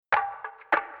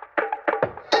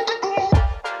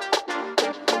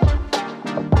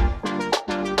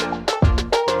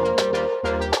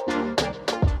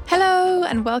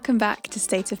welcome back to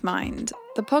State of Mind.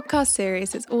 The podcast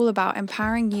series is all about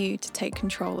empowering you to take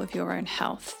control of your own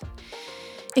health.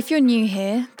 If you're new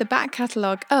here, the back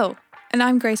catalogue... Oh, and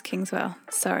I'm Grace Kingswell.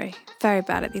 Sorry, very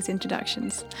bad at these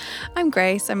introductions. I'm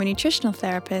Grace, I'm a nutritional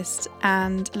therapist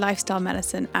and lifestyle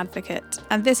medicine advocate,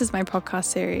 and this is my podcast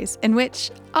series in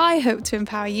which I hope to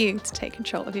empower you to take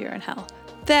control of your own health.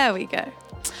 There we go.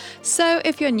 So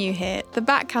if you're new here, the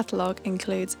back catalogue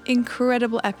includes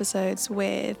incredible episodes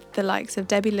with the likes of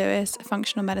Debbie Lewis, a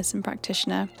functional medicine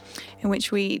practitioner, in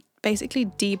which we basically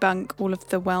debunk all of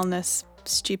the wellness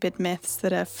stupid myths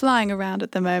that are flying around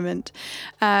at the moment.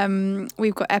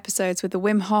 We've got episodes with the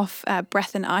Wim Hof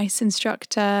breath and ice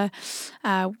instructor,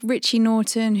 Richie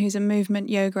Norton, who's a movement,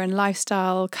 yoga and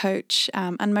lifestyle coach,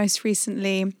 and most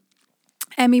recently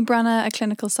Emmy Brunner, a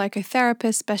clinical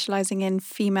psychotherapist specialising in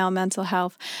female mental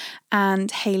health, and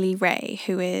Hayley Ray,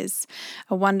 who is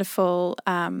a wonderful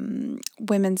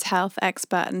women's health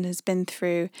expert and has been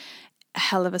through a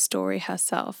hell of a story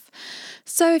herself.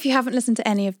 So if you haven't listened to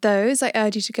any of those, I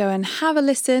urge you to go and have a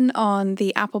listen on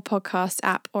the Apple Podcast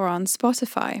app or on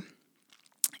Spotify.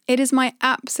 It is my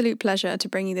absolute pleasure to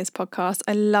bring you this podcast.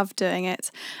 I love doing it,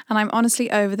 and I'm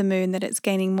honestly over the moon that it's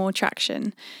gaining more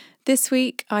traction. This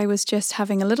week, I was just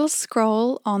having a little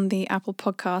scroll on the Apple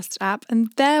Podcast app, and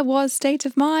there was State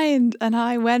of Mind, and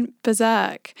I went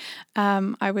berserk.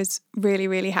 I was really,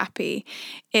 really happy.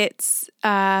 It's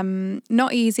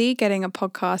not easy getting a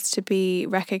podcast to be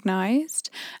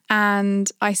recognised,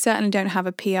 and I certainly don't have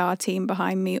a PR team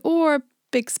behind me or a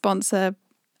big sponsor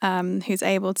who's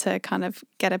able to kind of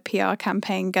get a PR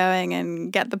campaign going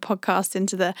and get the podcast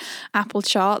into the Apple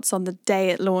charts on the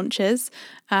day it launches,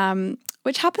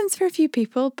 which happens for a few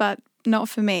people, but not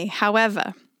for me.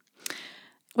 However,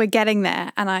 we're getting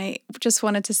there. And I just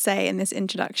wanted to say in this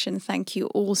introduction, thank you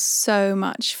all so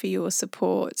much for your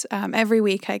support. Every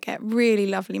week I get really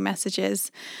lovely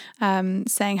messages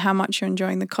saying how much you're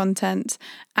enjoying the content,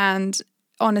 and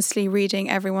honestly, reading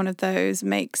every one of those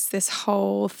makes this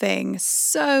whole thing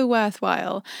so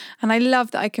worthwhile. And I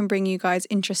love that I can bring you guys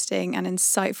interesting and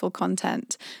insightful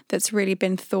content that's really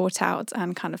been thought out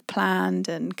and kind of planned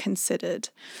and considered.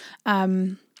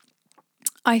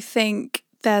 I think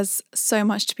there's so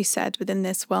much to be said within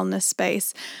this wellness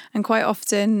space. And quite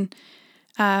often,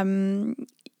 we're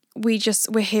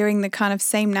hearing the kind of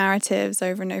same narratives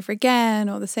over and over again,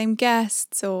 or the same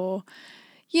guests, or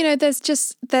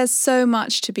there's so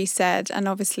much to be said, and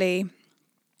obviously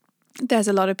there's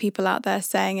a lot of people out there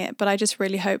saying it, but I just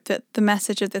really hope that the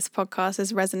message of this podcast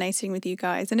is resonating with you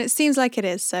guys, and it seems like it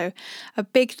is. So a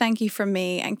big thank you from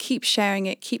me, and keep sharing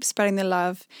it, keep spreading the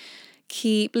love,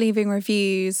 keep leaving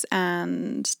reviews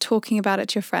and talking about it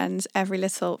to your friends. Every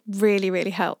little really,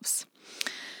 really helps.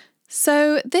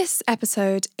 So this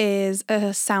episode is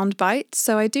a sound bite.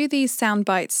 So I do these sound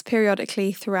bites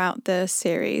periodically throughout the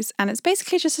series, and it's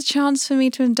basically just a chance for me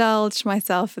to indulge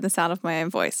myself in the sound of my own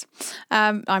voice.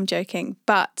 I'm joking,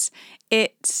 but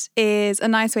it is a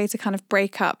nice way to kind of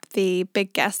break up the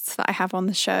big guests that I have on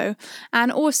the show,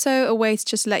 and also a way to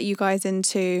just let you guys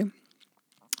into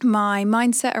my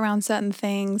mindset around certain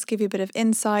things, give you a bit of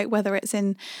insight, whether it's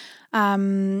in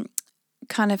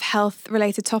kind of health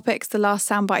related topics. The last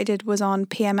soundbite I did was on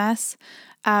PMS,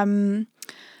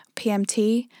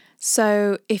 PMT.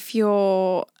 So if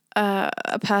you're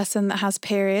a person that has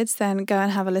periods, then go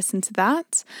and have a listen to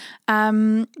that.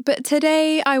 But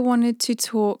today I wanted to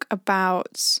talk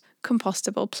about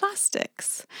compostable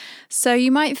plastics. So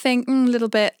you might think a little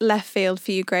bit left field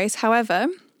for you, Grace. However,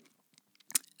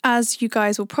 as you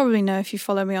guys will probably know if you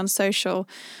follow me on social,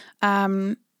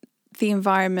 the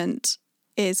environment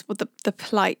is, well, the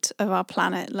plight of our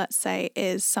planet, let's say,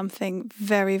 is something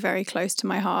very, very close to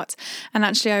my heart. And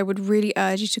actually, I would really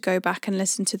urge you to go back and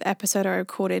listen to the episode I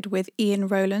recorded with Ian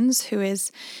Rowlands, who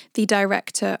is the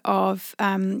director of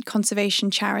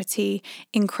conservation charity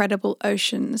Incredible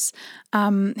Oceans.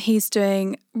 He's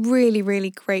doing really,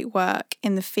 really great work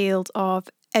in the field of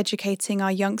educating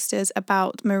our youngsters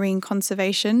about marine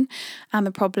conservation and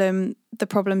the problems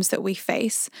that we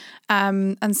face.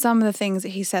 And some of the things that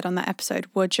he said on that episode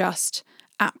were just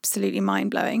absolutely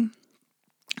mind-blowing.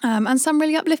 And some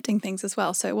really uplifting things as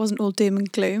well. So it wasn't all doom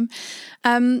and gloom.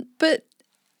 So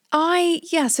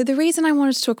the reason I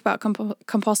wanted to talk about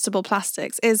compostable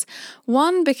plastics is,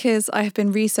 one, because I have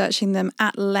been researching them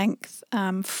at length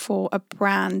for a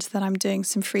brand that I'm doing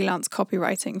some freelance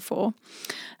copywriting for.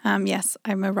 Yes,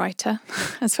 I'm a writer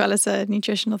as well as a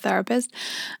nutritional therapist.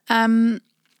 And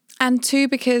two,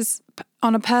 because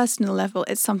on a personal level,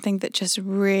 it's something that just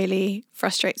really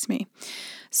frustrates me.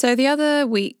 So the other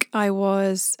week I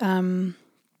was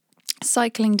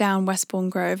cycling down Westbourne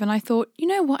Grove, and I thought, you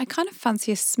know what, I kind of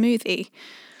fancy a smoothie.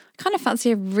 I kind of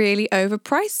fancy a really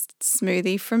overpriced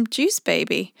smoothie from Juice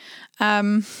Baby.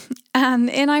 And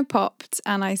in I popped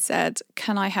and I said,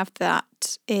 can I have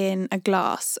that in a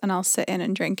glass and I'll sit in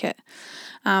and drink it?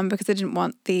 Because I didn't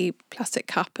want the plastic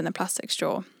cup and the plastic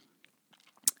straw.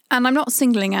 And I'm not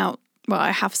singling out, well,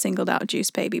 I have singled out Juice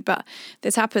Baby, but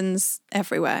this happens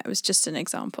everywhere. It was just an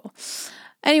example.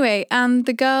 Anyway, and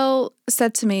the girl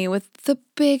said to me with the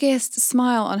biggest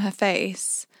smile on her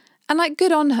face, and like,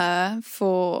 good on her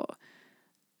for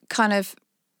kind of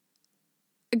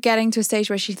getting to a stage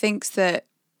where she thinks that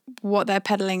what they're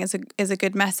peddling is a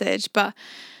good message, but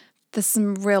there's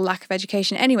some real lack of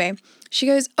education. Anyway, she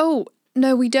goes, oh,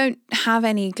 no, we don't have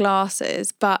any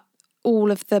glasses, but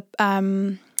all of the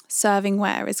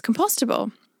servingware is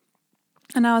compostable.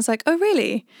 And I was like, oh,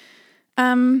 really?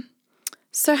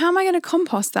 So how am I going to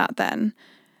compost that then?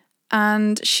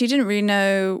 And she didn't really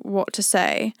know what to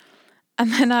say.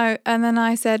 And then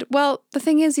I said, well, the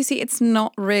thing is, you see, it's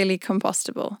not really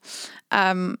compostable.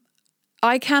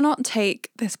 I cannot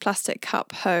take this plastic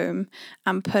cup home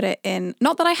and put it in,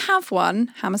 not that I have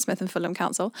one, Hammersmith and Fulham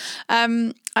Council.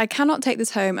 I cannot take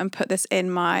this home and put this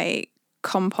in my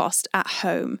compost at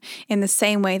home in the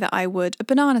same way that I would a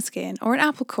banana skin or an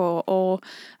apple core or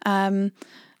a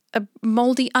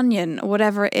mouldy onion or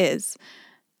whatever it is.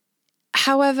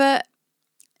 However,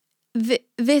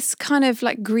 this kind of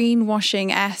like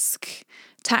greenwashing-esque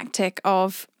tactic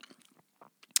of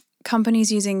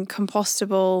companies using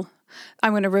compostable,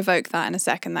 I'm going to revoke that in a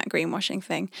second, that greenwashing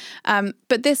thing.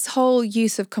 But this whole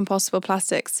use of compostable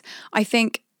plastics, I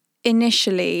think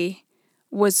initially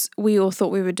we all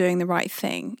thought we were doing the right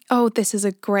thing. Oh, this is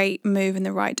a great move in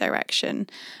the right direction.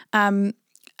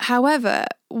 However,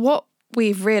 what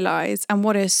we've realised and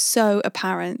what is so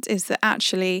apparent is that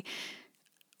actually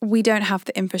we don't have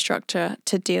the infrastructure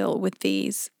to deal with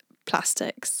these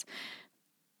plastics.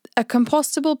 A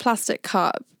compostable plastic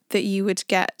cup that you would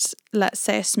get, let's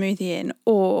say, a smoothie in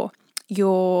or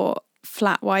your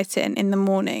flat white in the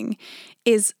morning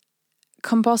is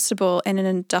compostable in an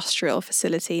industrial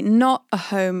facility, not a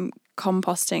home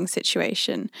composting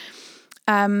situation.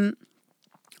 Home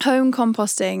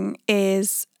composting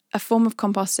is a form of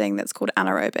composting that's called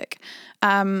anaerobic,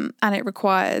 and it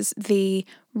requires the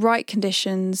right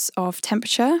conditions of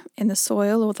temperature in the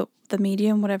soil or the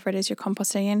medium, whatever it is you're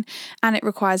composting in, and it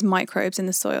requires microbes in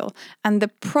the soil. And the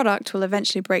product will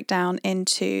eventually break down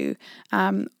into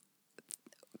carbon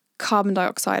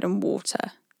dioxide and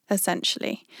water,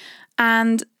 essentially.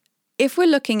 And if we're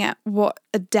looking at what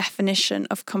a definition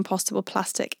of compostable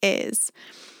plastic is,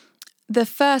 the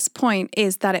first point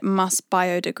is that it must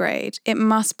biodegrade. It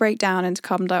must break down into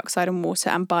carbon dioxide and water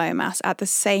and biomass at the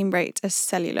same rate as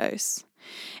cellulose.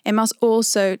 It must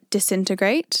also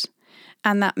disintegrate,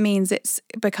 and that means it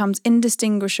becomes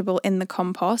indistinguishable in the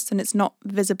compost and it's not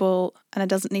visible and it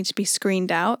doesn't need to be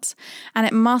screened out. And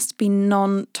it must be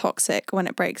non-toxic when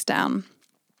it breaks down,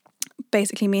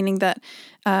 basically meaning that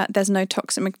there's no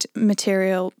toxic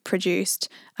material produced,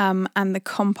 and the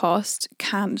compost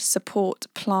can support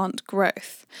plant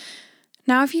growth.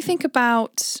 Now, if you think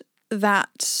about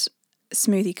that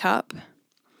smoothie cup,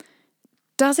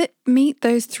 does it meet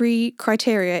those 3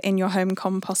 criteria in your home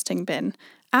composting bin?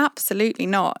 Absolutely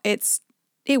not. It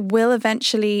will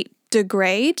eventually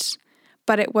degrade,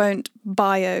 but it won't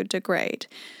biodegrade.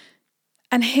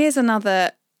 And here's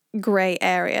another grey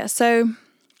area. So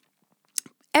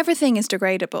everything is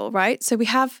degradable, right? So we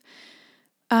have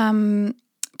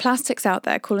plastics out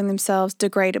there calling themselves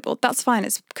degradable. That's fine.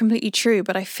 It's completely true,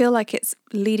 but I feel like it's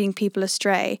leading people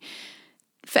astray.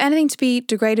 For anything to be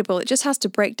degradable, it just has to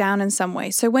break down in some way.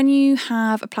 So when you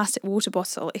have a plastic water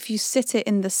bottle, if you sit it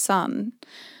in the sun,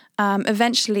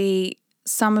 eventually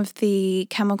some of the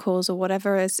chemicals or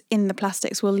whatever is in the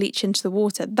plastics will leach into the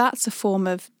water. That's a form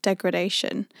of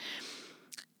degradation.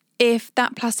 If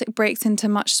that plastic breaks into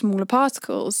much smaller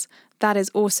particles, that is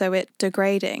also it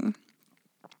degrading.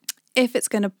 If it's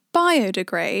going to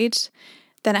biodegrade,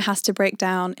 then it has to break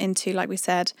down into, like we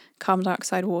said, carbon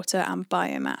dioxide, water, and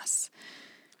biomass.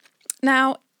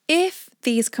 Now, if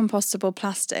these compostable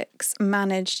plastics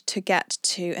managed to get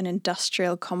to an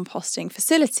industrial composting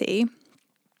facility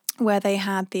where they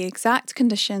had the exact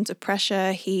conditions of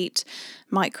pressure, heat,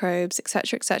 microbes,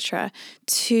 etc.,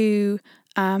 to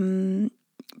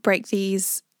break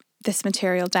this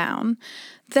material down,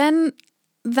 then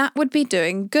that would be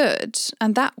doing good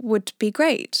and that would be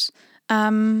great.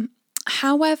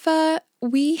 However,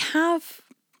 we have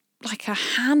like a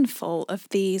handful of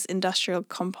these industrial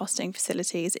composting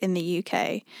facilities in the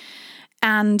UK,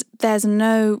 and there's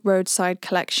no roadside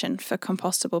collection for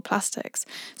compostable plastics.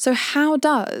 So how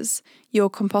does your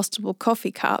compostable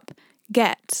coffee cup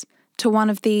get to one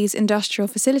of these industrial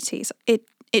facilities?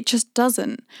 It just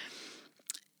doesn't.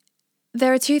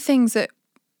 There are two things that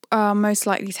are most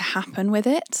likely to happen with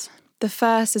it. The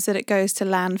first is that it goes to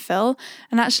landfill.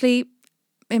 And actually,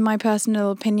 in my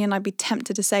personal opinion, I'd be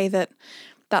tempted to say that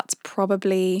that's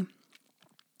probably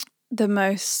the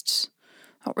most,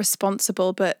 not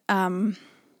responsible, but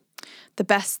the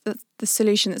best, the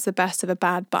solution that's the best of a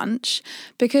bad bunch.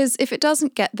 Because if it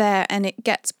doesn't get there and it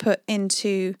gets put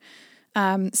into,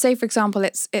 say for example,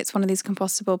 it's one of these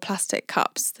compostable plastic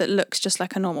cups that looks just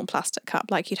like a normal plastic cup,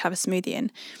 like you'd have a smoothie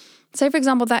in. Say for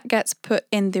example, that gets put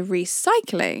in the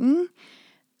recycling,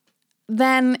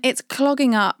 then it's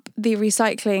clogging up the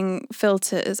recycling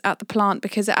filters at the plant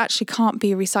because it actually can't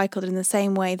be recycled in the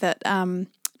same way that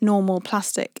normal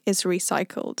plastic is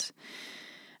recycled.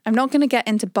 I'm not going to get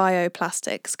into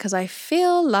bioplastics because I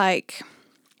feel like,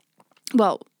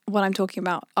 well, what I'm talking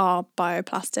about are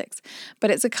bioplastics,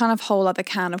 but it's a kind of whole other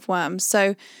can of worms.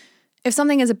 So if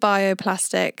something is a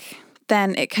bioplastic,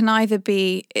 then it can either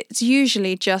be, it's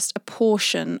usually just a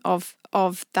portion of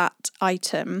that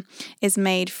item is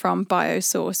made from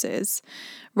biosources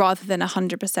rather than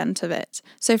 100% of it.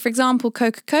 So for example,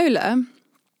 Coca-Cola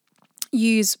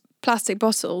use plastic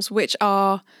bottles which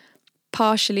are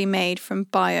partially made from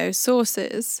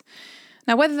biosources.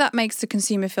 Now, whether that makes the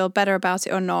consumer feel better about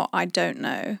it or not, I don't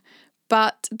know.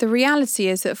 But the reality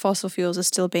is that fossil fuels are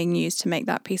still being used to make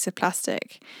that piece of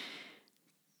plastic.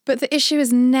 But the issue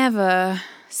is never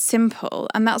simple,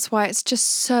 and that's why it's just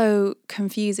so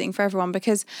confusing for everyone,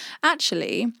 because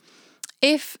actually,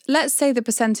 if, let's say the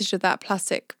percentage of that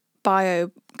plastic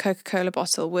bio Coca-Cola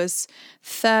bottle was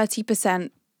 30%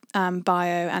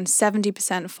 bio and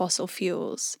 70% fossil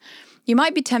fuels, you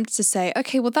might be tempted to say,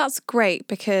 okay, well, that's great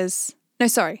because... No,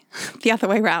 sorry, the other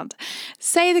way around.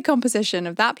 Say the composition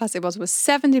of that plastic bottle was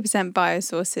 70%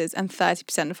 biosources and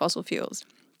 30% of fossil fuels.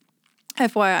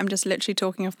 FYI, I'm just literally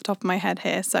talking off the top of my head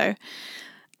here, so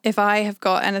if I have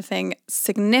got anything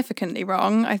significantly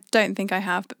wrong, I don't think I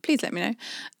have, but please let me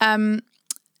know,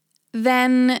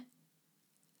 then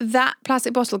that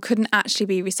plastic bottle couldn't actually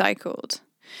be recycled.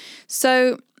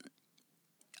 So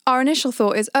our initial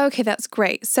thought is, okay, that's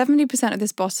great. 70% of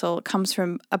this bottle comes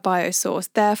from a biosource.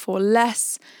 Therefore,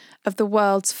 less of the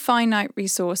world's finite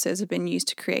resources have been used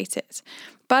to create it.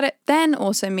 But it then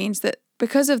also means that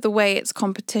because of the way its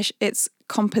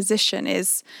composition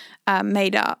is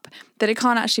made up, that it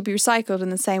can't actually be recycled in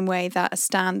the same way that a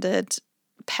standard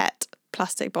PET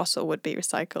plastic bottle would be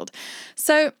recycled.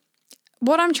 So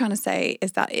what I'm trying to say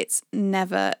is that it's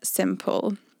never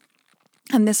simple.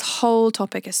 And this whole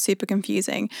topic is super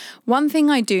confusing. One thing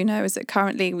I do know is that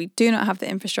currently we do not have the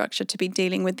infrastructure to be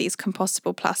dealing with these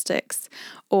compostable plastics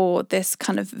or this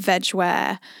kind of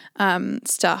vegware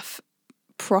stuff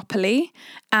properly.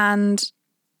 And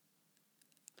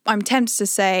I'm tempted to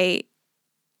say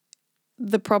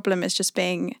the problem is just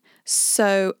being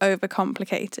so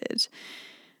overcomplicated.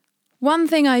 One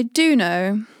thing I do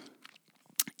know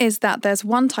is that there's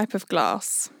one type of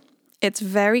glass. It's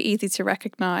very easy to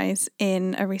recognize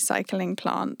in a recycling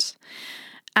plant.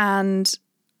 And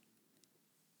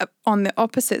on the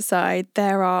opposite side,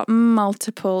 there are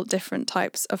multiple different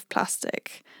types of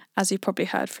plastic, as you've probably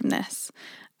heard from this.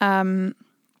 And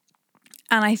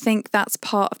I think that's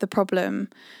part of the problem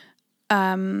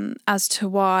as to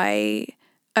why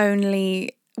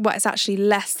it's actually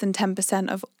less than 10%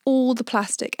 of all the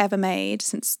plastic ever made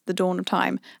since the dawn of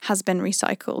time has been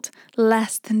recycled.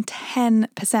 Less than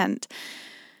 10%.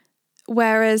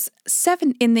 Whereas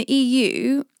in the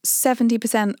EU,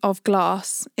 70% of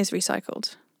glass is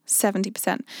recycled.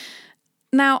 70%.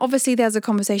 Now, obviously, there's a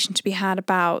conversation to be had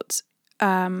about,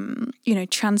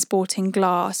 transporting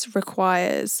glass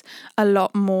requires a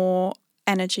lot more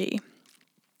energy.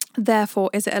 Therefore,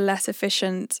 is it a less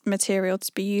efficient material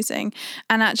to be using?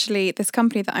 And actually, this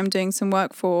company that I'm doing some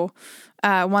work for,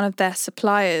 one of their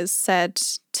suppliers said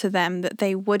to them that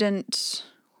they wouldn't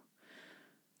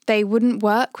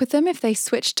work with them if they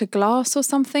switched to glass or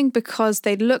something because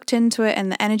they'd looked into it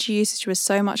and the energy usage was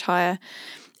so much higher.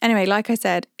 Anyway, like I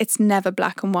said, it's never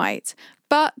black and white.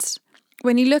 But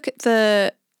when you look at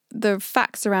the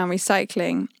facts around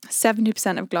recycling,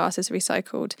 70% of glass is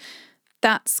recycled.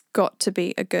 That's got to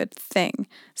be a good thing.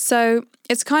 So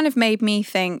it's kind of made me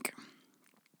think,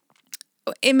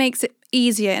 it makes it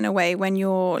easier in a way when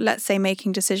you're, let's say,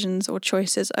 making decisions or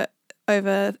choices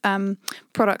over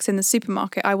products in the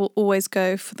supermarket. I will always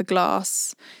go for the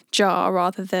glass jar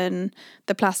rather than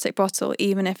the plastic bottle,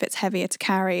 even if it's heavier to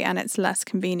carry and it's less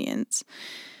convenient.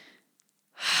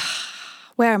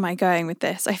 where am I going with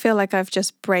this? I feel like I've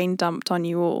just brain dumped on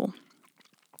you all.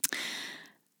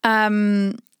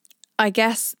 I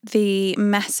guess the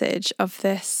message of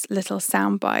this little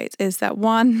soundbite is that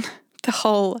one, the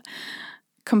whole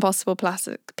compostable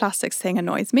plastics thing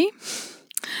annoys me.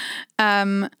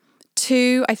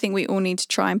 Two, I think we all need to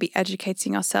try and be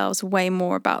educating ourselves way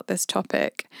more about this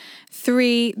topic.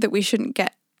 Three, that we shouldn't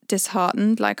get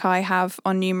disheartened like I have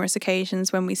on numerous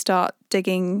occasions when we start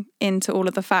digging into all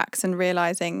of the facts and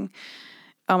realizing,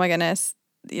 oh my goodness,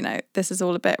 this is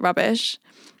all a bit rubbish.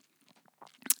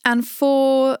 And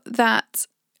four, that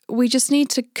we just need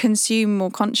to consume more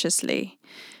consciously,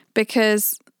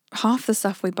 because half the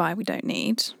stuff we buy we don't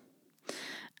need.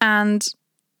 And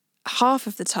half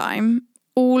of the time,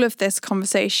 all of this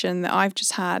conversation that I've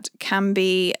just had can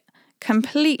be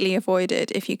completely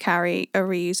avoided if you carry a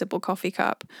reusable coffee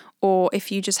cup, or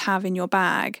if you just have in your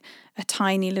bag a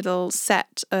tiny little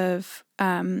set of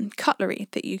cutlery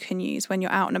that you can use when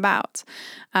you're out and about.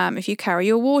 If you carry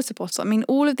your water bottle, I mean,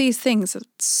 all of these things are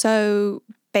so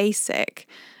basic,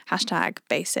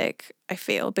 #basic, I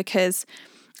feel, because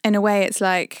in a way it's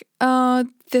like, oh,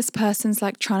 this person's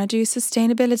like trying to do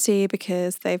sustainability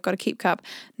because they've got a keep cup.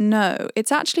 No,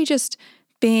 it's actually just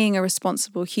being a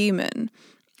responsible human.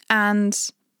 And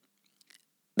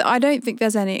I don't think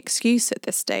there's any excuse at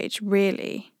this stage,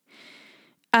 really.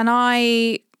 And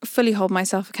I fully hold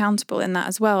myself accountable in that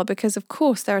as well, because of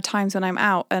course there are times when I'm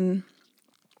out, and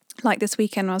like this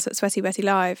weekend I was at Sweaty Betty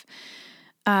Live,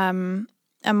 and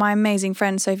my amazing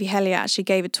friend Sophie Hellier actually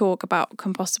gave a talk about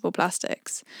compostable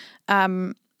plastics.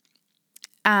 And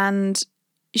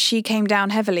she came down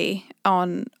heavily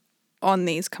on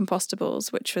these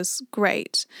compostables, which was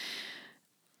great.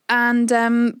 And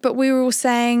but we were all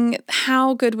saying,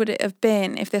 how good would it have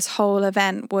been if this whole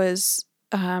event was,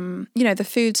 the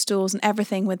food stalls and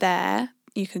everything were there.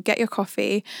 You could get your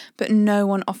coffee, but no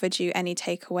one offered you any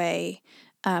takeaway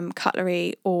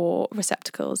cutlery or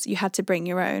receptacles. You had to bring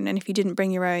your own. And if you didn't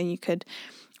bring your own, you could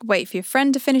wait for your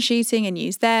friend to finish eating and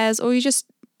use theirs, or you just,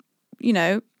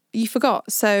 you forgot,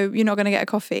 so you're not going to get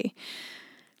a coffee.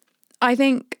 I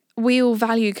think we all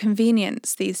value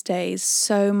convenience these days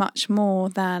so much more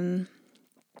than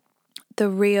the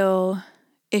real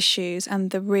issues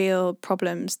and the real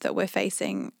problems that we're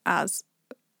facing as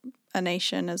a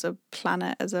nation, as a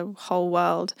planet, as a whole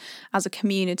world, as a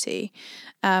community.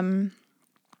 And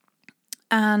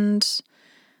I'm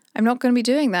not going to be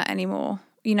doing that anymore.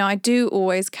 I do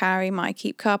always carry my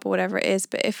keep cup or whatever it is,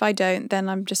 but if I don't, then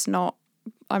I'm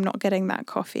not getting that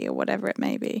coffee or whatever it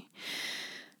may be.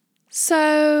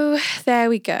 So there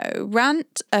we go.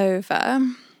 Rant over.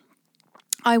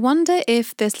 I wonder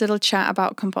if this little chat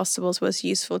about compostables was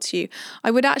useful to you.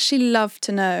 I would actually love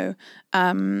to know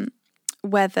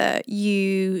whether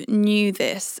you knew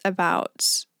this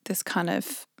about this kind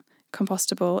of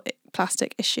compostable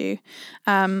plastic issue.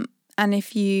 And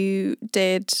if you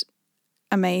did,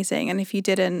 amazing. And if you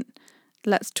didn't,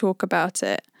 let's talk about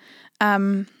it.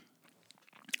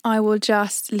 I will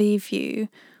just leave you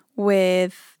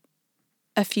with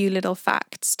a few little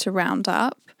facts to round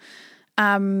up.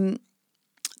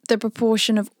 The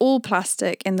proportion of all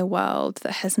plastic in the world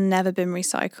that has never been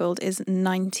recycled is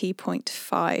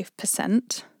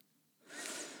 90.5%.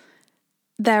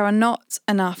 There are not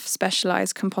enough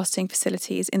specialised composting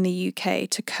facilities in the UK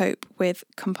to cope with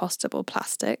compostable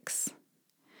plastics.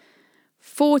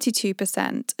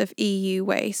 42% of EU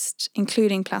waste,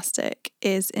 including plastic,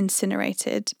 is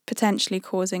incinerated, potentially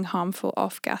causing harmful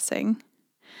off-gassing.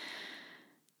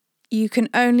 You can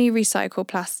only recycle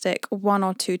plastic 1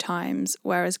 or 2 times,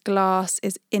 whereas glass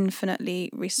is infinitely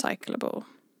recyclable.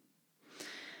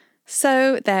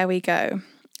 So there we go.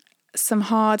 Some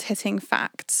hard-hitting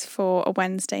facts for a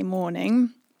Wednesday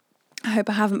morning. I hope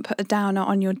I haven't put a downer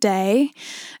on your day.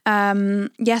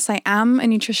 Yes, I am a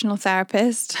nutritional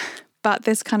therapist, but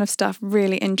this kind of stuff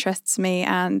really interests me,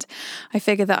 and I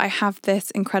figure that I have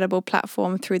this incredible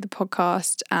platform through the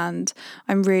podcast, and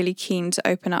I'm really keen to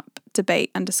open up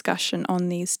debate and discussion on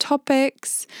these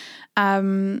topics.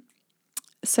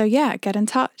 So yeah, get in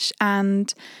touch.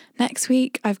 And next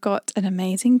week I've got an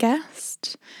amazing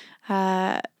guest.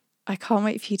 I can't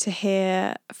wait for you to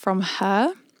hear from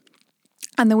her.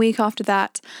 And the week after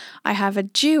that, I have a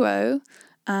duo,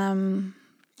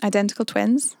 identical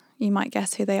twins. You might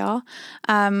guess who they are.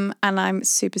 And I'm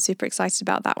super, super excited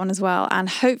about that one as well. And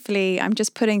hopefully I'm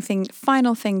just putting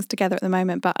final things together at the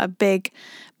moment, but a big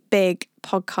big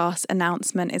podcast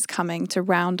announcement is coming to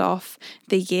round off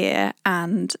the year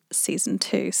and season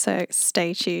 2, so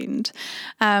stay tuned.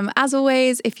 As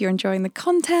always, if you're enjoying the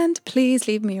content, please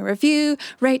leave me a review,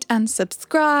 rate and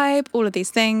subscribe, all of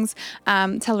these things.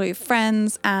 Tell all your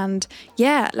friends, and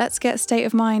yeah, let's get State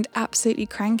of Mind absolutely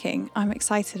cranking. I'm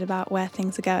excited about where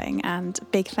things are going, and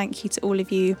big thank you to all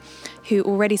of you who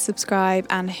already subscribe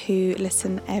and who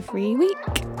listen every week.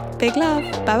 Big love.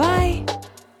 Bye bye.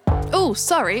 Oh,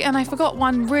 sorry, and I forgot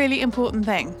one really important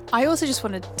thing. I also just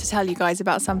wanted to tell you guys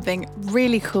about something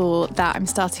really cool that I'm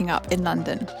starting up in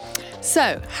London.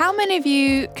 So, how many of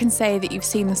you can say that you've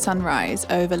seen the sunrise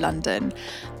over London,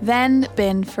 then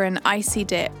been for an icy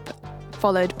dip,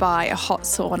 followed by a hot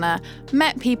sauna,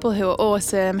 met people who are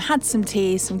awesome, had some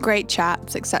tea, some great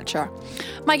chats, etc.?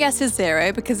 My guess is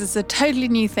 0, because it's a totally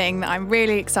new thing that I'm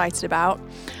really excited about.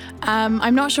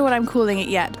 I'm not sure what I'm calling it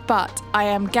yet, but I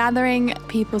am gathering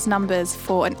people's numbers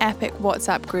for an epic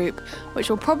WhatsApp group, which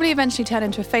will probably eventually turn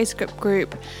into a Facebook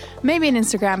group, maybe an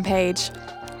Instagram page.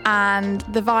 And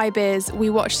the vibe is we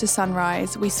watch the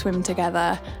sunrise, we swim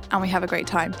together, and we have a great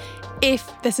time.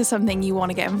 If this is something you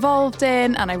want to get involved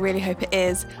in, and I really hope it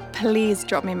is, please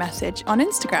drop me a message on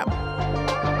Instagram.